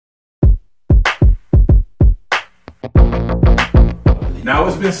Now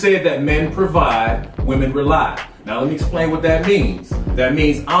it's been said that men provide, women rely. Now let me explain what that means. That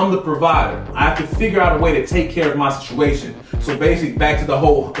means I'm the provider. I have to figure out a way to take care of my situation. So basically, back to the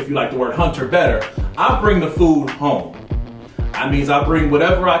whole, if you like the word hunter better, I bring the food home. That means I bring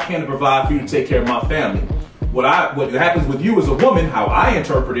whatever I can to provide for you to take care of my family. What happens with you as a woman, how I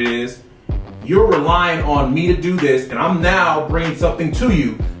interpret it is, you're relying on me to do this, and I'm now bringing something to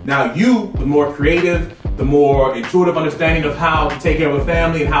you. Now you, the more creative, the more intuitive understanding of how to take care of a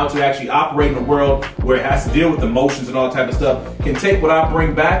family and how to actually operate in a world where it has to deal with emotions and all that type of stuff, can take what I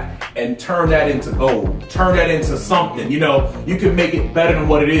bring back and turn that into gold, turn that into something. You know, you can make it better than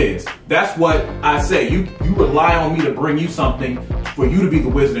what it is. That's what I say. You rely on me to bring you something, for you to be the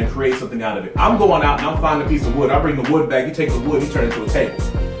wizard and create something out of it. I'm going out and I'm finding a piece of wood. I bring the wood back, you take the wood, you turn it into a table.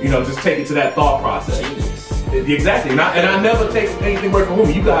 You know, just take it to that thought process. Genius. Exactly. And I never take anything away from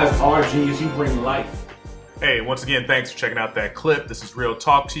women. You guys are genius. You bring life. Hey, once again, thanks for checking out that clip. This is Real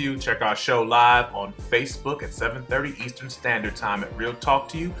Talk to You. Check our show live on Facebook at 7:30 Eastern Standard Time at Real Talk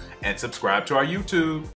to You, and subscribe to our YouTube.